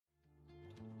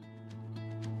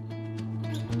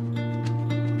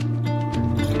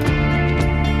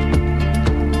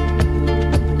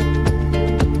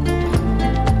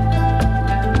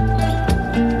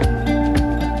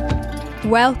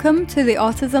Welcome to the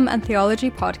Autism and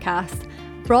Theology podcast,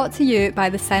 brought to you by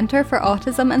the Centre for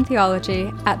Autism and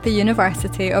Theology at the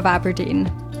University of Aberdeen.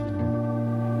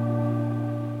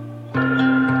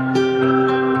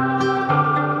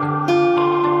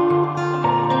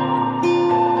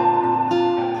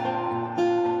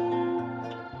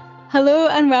 Hello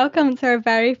and welcome to our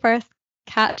very first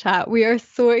CATChat. We are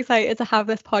so excited to have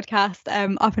this podcast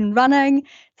up and running,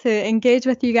 to engage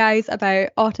with you guys about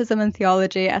autism and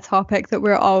theology, a topic that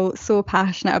we're all so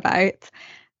passionate about.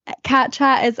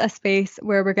 CATChat is a space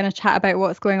where we're going to chat about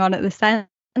what's going on at the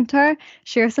centre,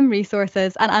 share some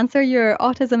resources and answer your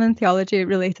autism and theology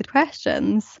related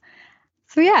questions.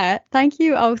 So yeah, thank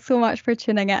you all so much for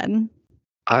tuning in.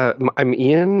 I'm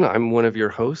Ian. I'm one of your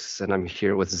hosts, and I'm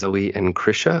here with Zoe and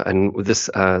Krisha. And this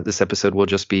episode, we'll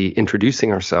just be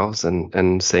introducing ourselves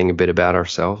and saying a bit about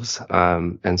ourselves.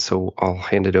 And so I'll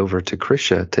hand it over to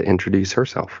Krisha to introduce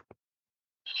herself.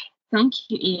 Thank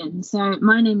you, Ian. So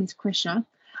my name is Krisha.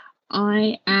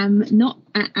 I am not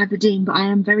at Aberdeen, but I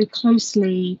am very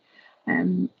closely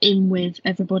in with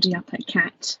everybody up at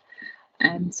CAT.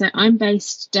 So I'm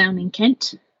based down in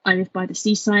Kent. I live by the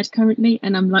seaside currently,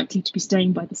 and I'm likely to be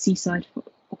staying by the seaside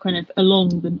for kind of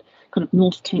along the kind of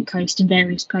North Kent coast in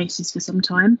various places for some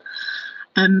time.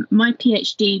 My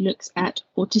PhD looks at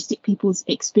autistic people's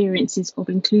experiences of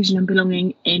inclusion and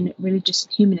belonging in religious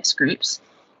and humanist groups.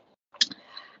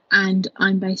 And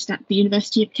I'm based at the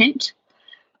University of Kent.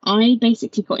 I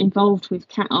basically got involved with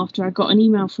CAT after I got an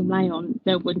email from Leon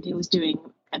when he was doing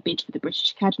a bid for the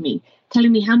British Academy,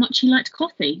 telling me how much he liked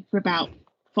coffee for about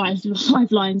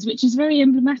five lines, which is very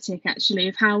emblematic actually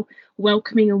of how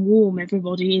welcoming and warm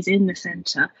everybody is in the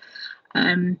centre.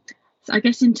 So I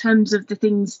guess in terms of the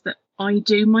things that I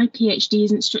do, my PhD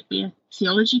isn't strictly a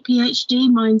theology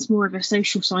PhD. Mine's more of a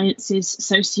social sciences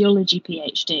sociology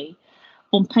PhD.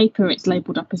 On paper it's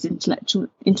labelled up as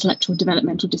intellectual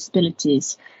developmental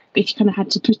disabilities, but if you kind of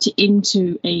had to put it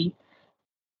into a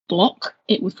block,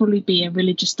 it would probably be a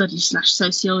religious studies /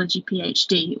 sociology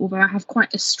PhD, although I have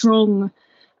quite a strong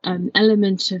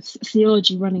element of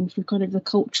theology running through kind of the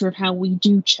culture of how we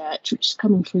do church, which is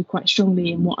coming through quite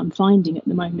strongly in what I'm finding at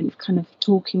the moment, kind of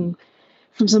talking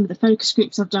from some of the focus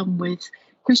groups I've done with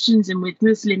Christians and with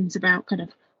Muslims about kind of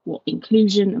what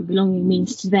inclusion and belonging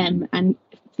means to them, and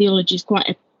theology is quite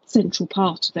a central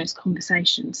part of those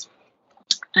conversations.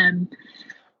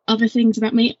 Other things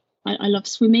about me, I love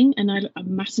swimming, and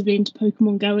I'm massively into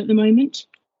Pokemon Go at the moment.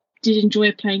 Did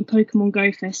enjoy playing Pokemon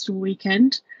Go Fest all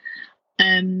weekend.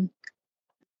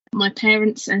 My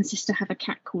parents and sister have a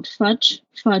cat called Fudge.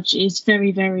 Fudge is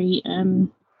very, very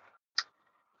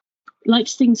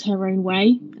likes things her own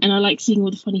way, and I like seeing all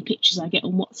the funny pictures I get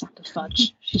on WhatsApp of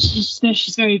Fudge. She's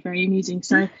very, very amusing.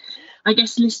 So I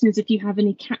guess listeners, if you have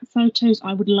any cat photos,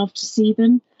 I would love to see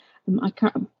them.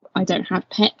 I don't have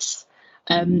pets.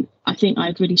 I think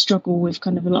I'd really struggle with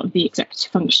kind of a lot of the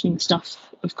executive functioning stuff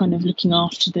of kind of looking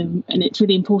after them, and it's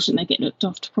really important they get looked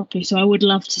after properly. So I would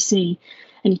love to see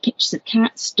any pictures of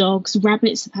cats, dogs,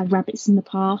 rabbits. I've had rabbits in the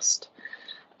past.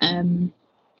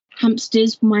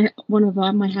 Hamsters. One of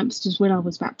my hamsters, when I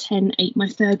was about 10, ate my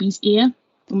Furby's ear,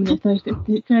 and the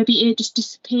Furby ear just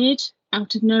disappeared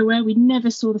out of nowhere. We never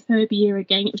saw the Furby ear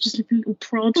again. It was just a little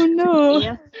prod. Oh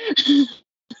no.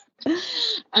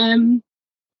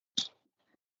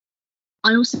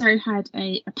 I also had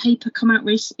a paper come out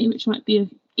recently, which might be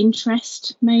of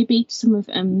interest maybe to some of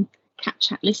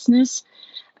CATChat listeners,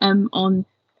 on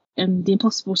the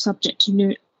impossible subject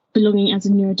of belonging as a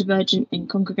neurodivergent in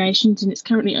congregations, and it's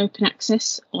currently open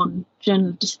access on Journal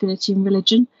of Disability and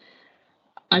Religion.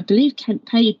 I believe Kent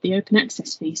paid the open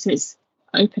access fee, so it's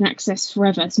open access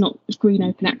forever. It's not green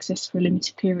open access for a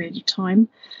limited period of time.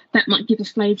 That might give a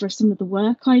flavour of some of the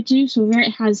work I do. So although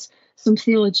it has some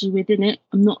theology within it,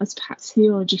 I'm not as perhaps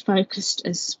theology focused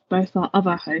as both our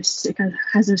other hosts. It kind of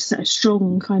has a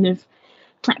strong kind of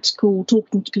practical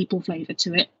talking to people flavour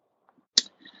to it.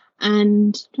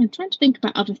 And I'm trying to think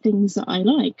about other things that I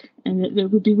like and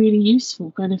that would be really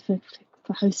useful kind of for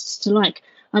hosts to like.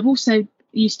 I've also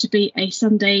used to be a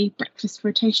Sunday breakfast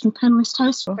rotational panellist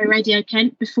host for Radio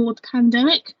Kent before the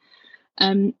pandemic.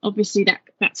 Obviously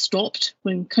that stopped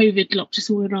when COVID locked us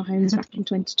all in our homes back in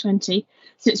 2020.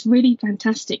 So it's really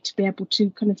fantastic to be able to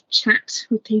kind of chat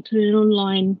with people in an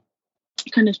online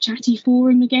kind of chatty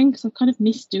forum again, because I've kind of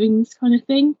missed doing this kind of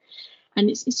thing. And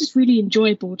it's just really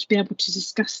enjoyable to be able to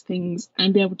discuss things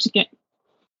and be able to get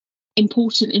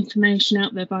important information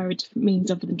out there via a different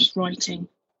means other than just writing.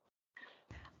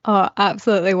 Oh,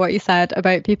 absolutely what you said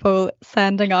about people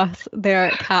sending us their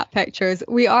cat pictures.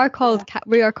 We are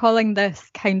calling this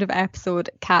kind of episode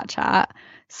CATChat.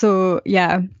 So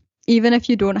yeah, even if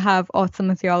you don't have autism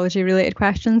and theology related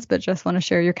questions, but just want to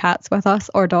share your cats with us,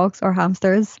 or dogs or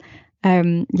hamsters,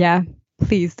 yeah,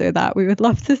 please do that. We would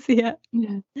love to see it.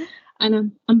 Yeah,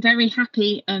 and I'm very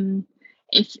happy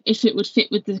if it would fit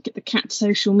with the cat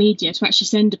social media to actually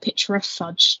send a picture of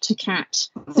Fudge to Cat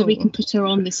so we can put her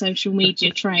on the social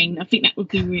media train. I think that would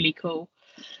be really cool.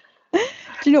 Do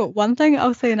you know, one thing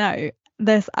I'll say now,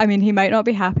 this, I mean, he might not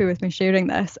be happy with me sharing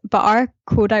this, but our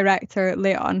co-director,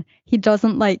 Leon, he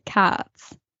doesn't like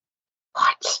cats.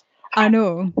 What? I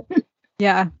know.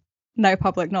 Yeah, now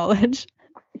public knowledge.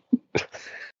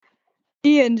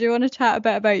 Ian, do you want to chat a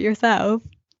bit about yourself?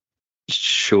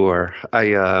 Sure.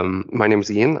 My name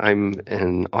is Ian. I'm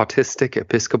an autistic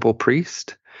Episcopal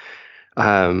priest.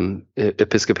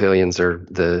 Episcopalians are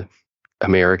the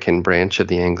American branch of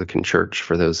the Anglican Church.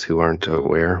 For those who aren't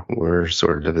aware, we're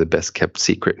sort of the best kept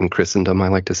secret in Christendom, I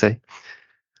like to say.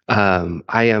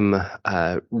 I am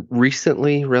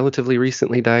relatively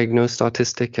recently diagnosed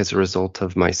autistic as a result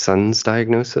of my son's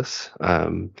diagnosis.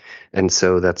 And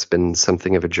so that's been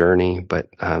something of a journey, but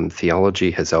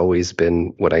theology has always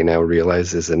been what I now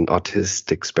realize is an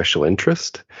autistic special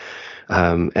interest.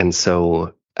 And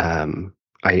so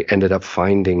I ended up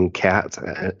finding CAT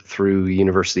through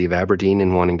University of Aberdeen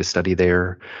and wanting to study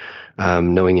there.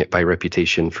 Knowing it by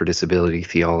reputation for disability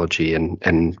theology,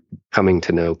 and coming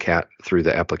to know CAT through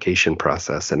the application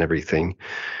process and everything.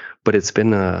 But it's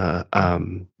been a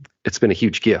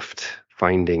huge gift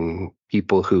finding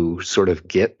people who sort of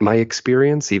get my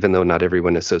experience, even though not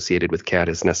everyone associated with CAT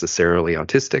is necessarily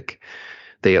autistic.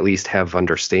 They at least have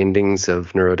understandings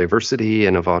of neurodiversity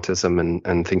and of autism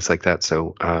and things like that.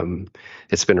 So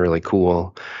it's been really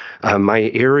cool. My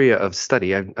area of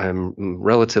study, I'm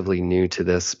relatively new to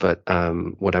this, but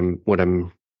what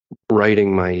I'm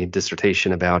writing my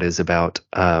dissertation about is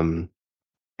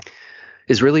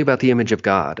really about the image of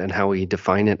God and how we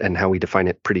define it, and how we define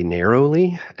it pretty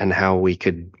narrowly, and how we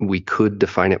could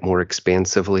define it more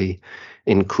expansively,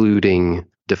 including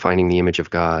defining the image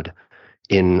of God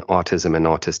in autism and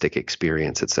autistic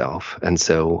experience itself. And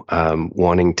so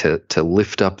wanting to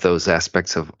lift up those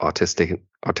aspects of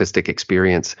autistic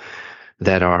experience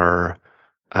that are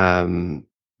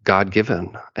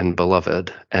God-given and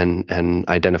beloved, and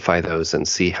identify those and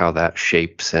see how that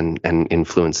shapes and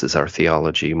influences our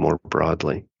theology more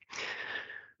broadly.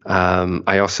 I'm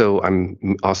also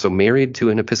married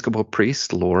to an Episcopal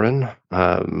priest, Lauren,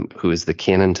 who is the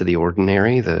canon to the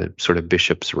ordinary, the sort of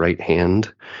bishop's right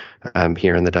hand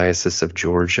here in the Diocese of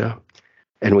Georgia.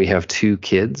 And we have two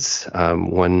kids.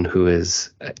 One who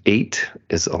is 8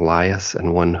 is Elias,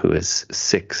 and one who is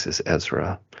 6 is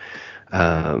Ezra.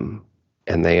 And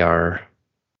they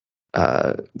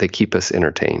keep us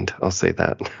entertained. I'll say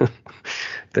that.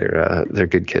 They're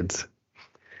good kids.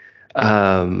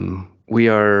 We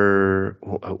are,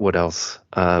 what else?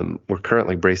 We're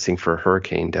currently bracing for a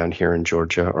hurricane down here in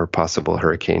Georgia, or possible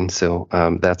hurricane. So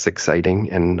that's exciting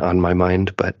and on my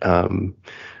mind, but I'm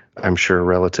sure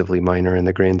relatively minor in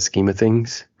the grand scheme of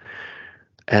things.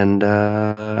 And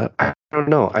I don't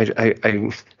know.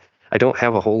 I don't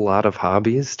have a whole lot of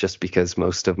hobbies, just because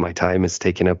most of my time is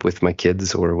taken up with my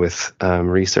kids or with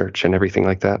research and everything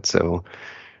like that. So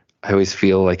I always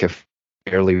feel like a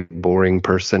fairly boring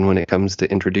person when it comes to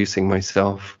introducing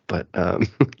myself, but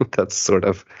that's sort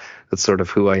of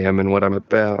who I am and what I'm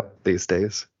about these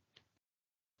days.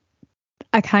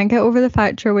 I can't get over the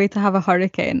fact you're way to have a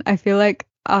hurricane. I feel like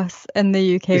us in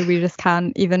the UK, we just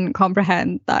can't even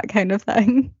comprehend that kind of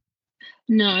thing.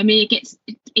 No, I mean,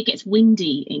 it gets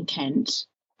windy in Kent,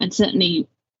 and certainly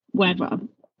wherever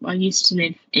I used to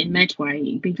live in Medway,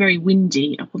 it'd be very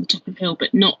windy up on the top of the hill,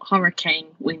 but not hurricane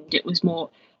wind. It was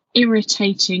more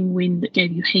irritating wind that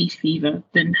gave you hay fever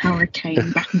than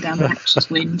hurricane back and down the hatches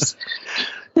winds.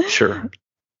 Sure.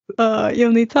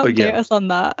 You'll need to update us on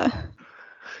that.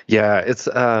 Yeah,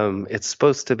 it's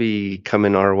supposed to be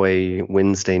coming our way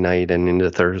Wednesday night and into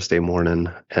Thursday morning,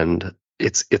 and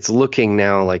it's looking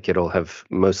now like it'll have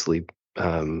mostly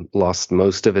lost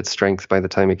most of its strength by the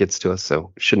time it gets to us,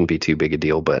 so it shouldn't be too big a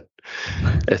deal, but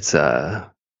it's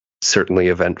certainly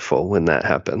eventful when that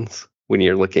happens. When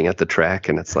you're looking at the track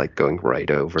and it's like going right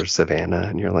over Savannah,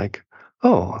 and you're like,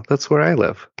 oh, that's where I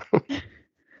live.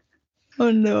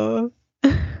 Oh no.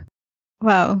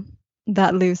 Well,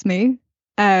 that leaves me.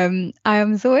 I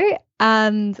am Zoe,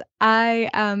 and I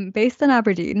am based in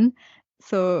Aberdeen.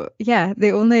 So yeah,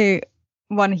 the only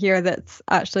one here that's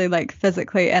actually like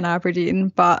physically in Aberdeen,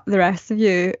 but the rest of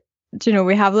you, do you know,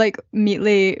 we have like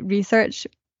Meetly research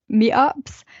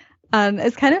meetups, and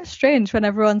it's kind of strange when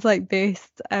everyone's like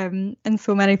based in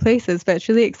so many places, but it's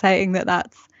really exciting that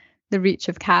that's the reach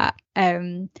of CAT.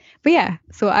 But yeah,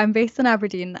 so I'm based in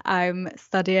Aberdeen. I'm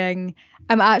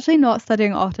actually not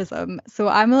studying autism. So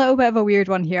I'm a little bit of a weird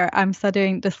one here. I'm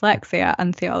studying dyslexia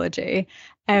and theology.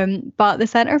 But the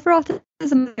Centre for Autism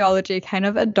and Theology kind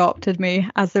of adopted me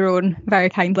as their own very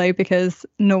kindly because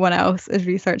no one else is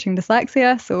researching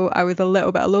dyslexia. So I was a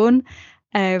little bit alone.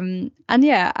 And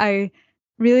yeah, I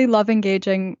really love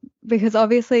engaging because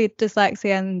obviously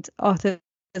dyslexia and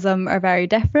autism are very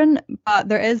different,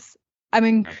 but I'm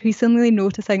increasingly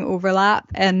noticing overlap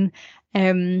in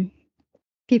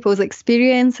people's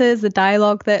experiences, the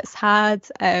dialogue that's had.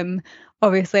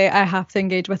 Obviously, I have to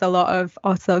engage with a lot of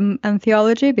autism and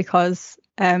theology because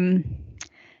I'm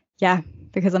a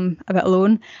bit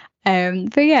alone.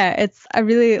 But yeah, it's a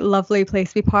really lovely place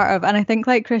to be part of. And I think,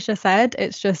 like Krisha said,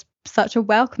 it's just such a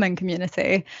welcoming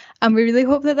community. And we really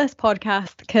hope that this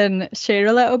podcast can share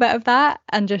a little bit of that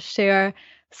and just share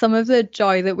some of the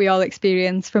joy that we all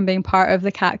experience from being part of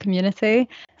the CAT community.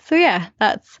 So yeah,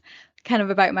 that's kind of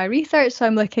about my research. So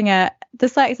I'm looking at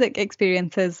dyslexic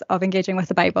experiences of engaging with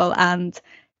the Bible, and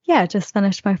yeah, just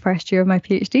finished my first year of my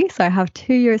PhD. So I have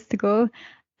 2 years to go.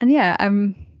 And yeah,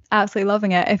 I'm absolutely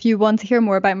loving it. If you want to hear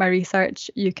more about my research,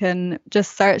 you can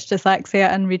just search dyslexia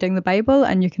and reading the Bible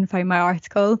and you can find my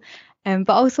article. But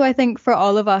also I think for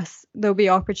all of us, there'll be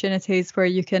opportunities where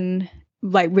you can,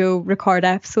 we'll record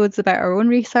episodes about our own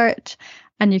research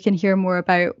and you can hear more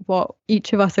about what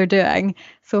each of us are doing.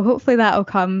 So hopefully that'll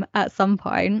come at some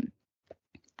point.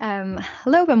 A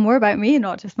little bit more about me,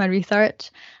 not just my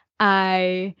research.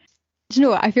 I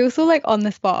feel so on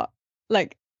the spot.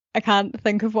 I can't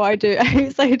think of what I do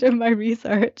outside of my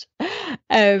research.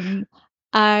 One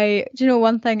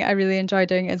thing I really enjoy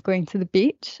doing is going to the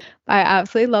beach. I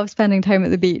absolutely love spending time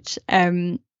at the beach.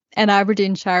 In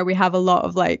Aberdeenshire, we have a lot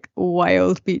of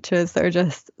wild beaches that are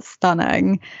just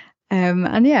stunning.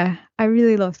 And yeah, I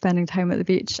really love spending time at the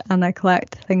beach, and I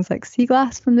collect things like sea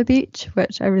glass from the beach,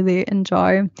 which I really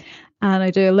enjoy. And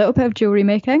I do a little bit of jewelry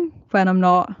making when I'm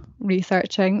not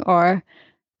researching or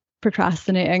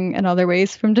procrastinating in other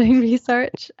ways from doing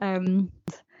research.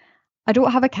 I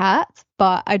don't have a cat,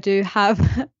 but I do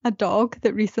have a dog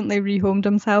that recently rehomed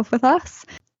himself with us.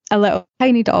 A little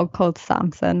tiny dog called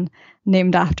Samson,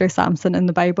 named after Samson in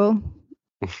the Bible.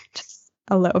 Just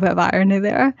a little bit of irony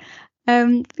there.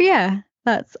 But yeah,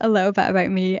 that's a little bit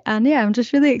about me. And yeah, I'm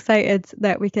just really excited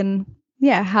that we can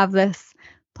have this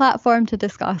platform to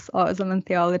discuss autism and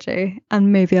theology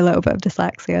and maybe a little bit of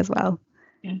dyslexia as well.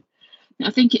 Yeah. I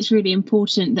think it's really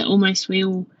important that almost we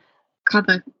all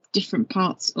cover different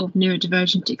parts of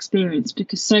neurodivergent experience,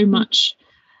 because so much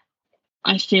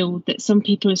I feel that some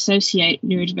people associate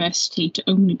neurodiversity to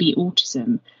only be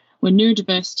autism, when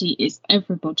neurodiversity is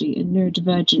everybody, and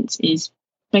neurodivergence is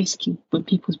basically when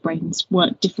people's brains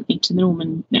work differently to the norm.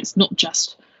 And that's not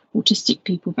just autistic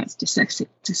people, that's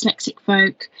dyslexic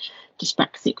folk,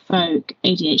 dyspraxic folk,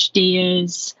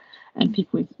 ADHDers, and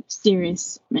people with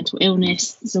serious mental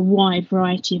illness. There's a wide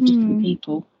variety of different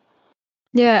people.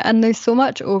 Yeah, and there's so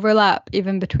much overlap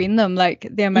even between them,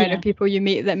 the amount of people you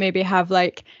meet that maybe have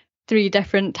 3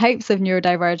 different types of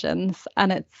neurodivergence,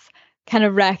 and it's kind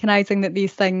of recognizing that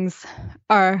these things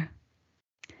are,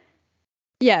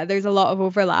 there's a lot of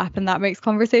overlap, and that makes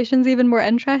conversations even more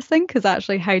interesting, because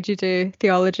actually how do you do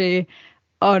theology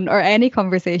on, or any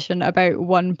conversation about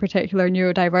one particular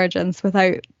neurodivergence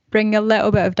without bringing a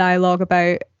little bit of dialogue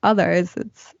about others?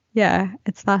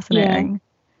 It's fascinating.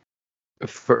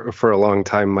 For a long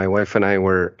time, my wife and I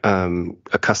were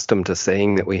accustomed to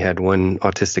saying that we had one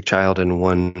autistic child and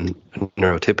one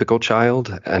neurotypical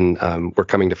child, and we're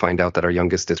coming to find out that our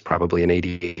youngest is probably an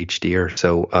ADHDer,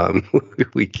 so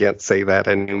we can't say that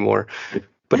anymore.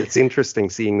 But it's interesting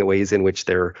seeing the ways in which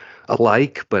they're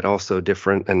alike but also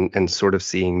different, and sort of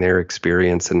seeing their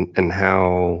experience and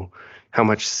how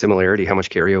much similarity, how much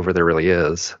carryover there really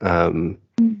is.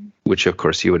 Which of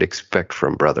course you would expect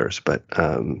from brothers, but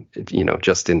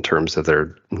just in terms of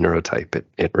their neurotype,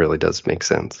 it really does make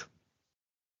sense.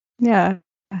 Yeah.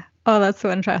 Oh, that's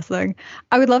so interesting.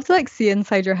 I would love to see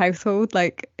inside your household.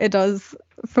 It does,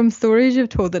 from stories you've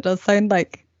told, it does sound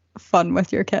like fun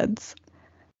with your kids.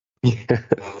 Yeah,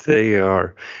 they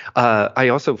are. I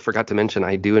also forgot to mention,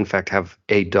 I do in fact have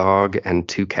a dog and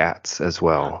 2 cats as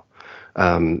well.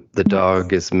 The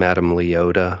dog is Madame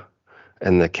Leota,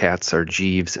 and the cats are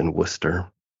Jeeves and Worcester.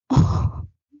 Oh,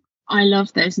 I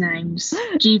love those names.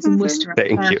 Jeeves and Worcester are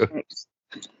perfect. You.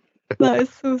 That is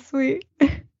so sweet.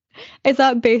 Is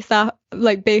that based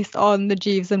on the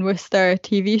Jeeves and Worcester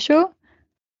TV show?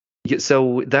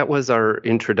 So that was our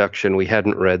introduction. We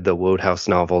hadn't read the Wodehouse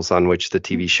novels on which the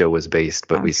TV show was based,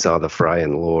 but we saw the Fry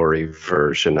and Laurie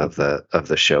version of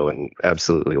the show and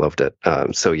absolutely loved it.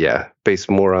 So yeah,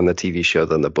 based more on the TV show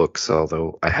than the books,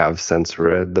 although I have since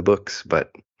read the books.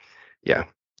 But yeah.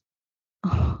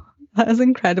 Oh, that is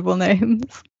incredible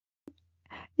names.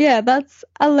 Yeah, that's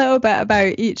a little bit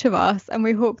about each of us, and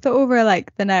we hope that over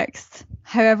like the next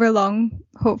however long,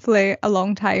 hopefully a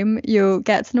long time, you'll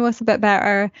get to know us a bit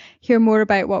better, hear more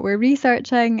about what we're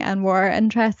researching and what our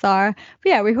interests are. But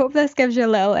yeah, we hope this gives you a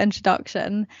little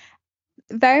introduction.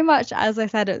 Very much as I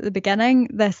said at the beginning,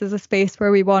 this is a space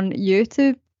where we want you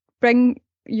to bring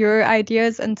your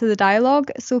ideas into the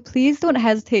dialogue. So please don't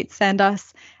hesitate to send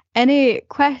us any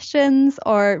questions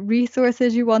or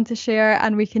resources you want to share,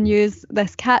 and we can use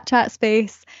this CATChat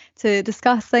space to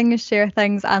discuss things, share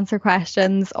things, answer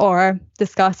questions, or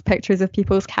discuss pictures of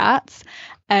people's cats.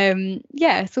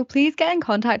 So please get in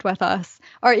contact with us,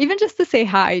 or even just to say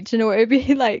hi. Do you know, it would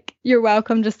be like, you're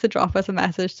welcome just to drop us a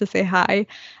message to say hi.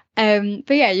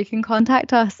 But yeah, you can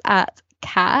contact us at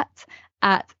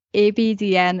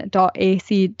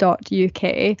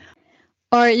cat@abdn.ac.uk,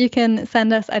 or you can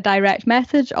send us a direct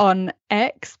message on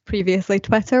X, previously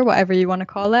Twitter, whatever you want to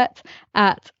call it,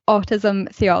 at Autism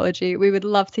Theology. We would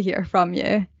love to hear from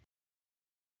you.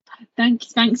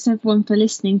 Thanks everyone for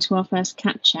listening to our first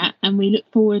Cat Chat, and we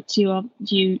look forward to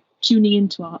you tuning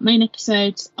into our main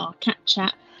episodes, our Cat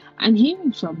Chat, and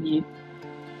hearing from you.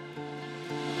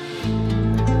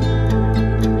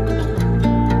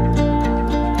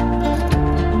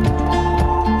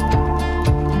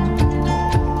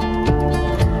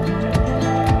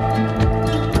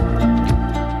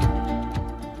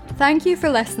 Thank you for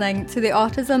listening to the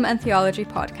Autism and Theology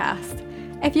podcast.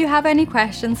 If you have any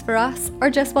questions for us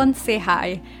or just want to say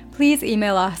hi, please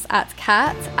email us at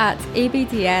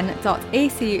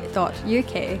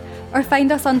cat@abdn.ac.uk or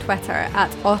find us on Twitter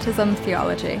at Autism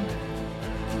Theology.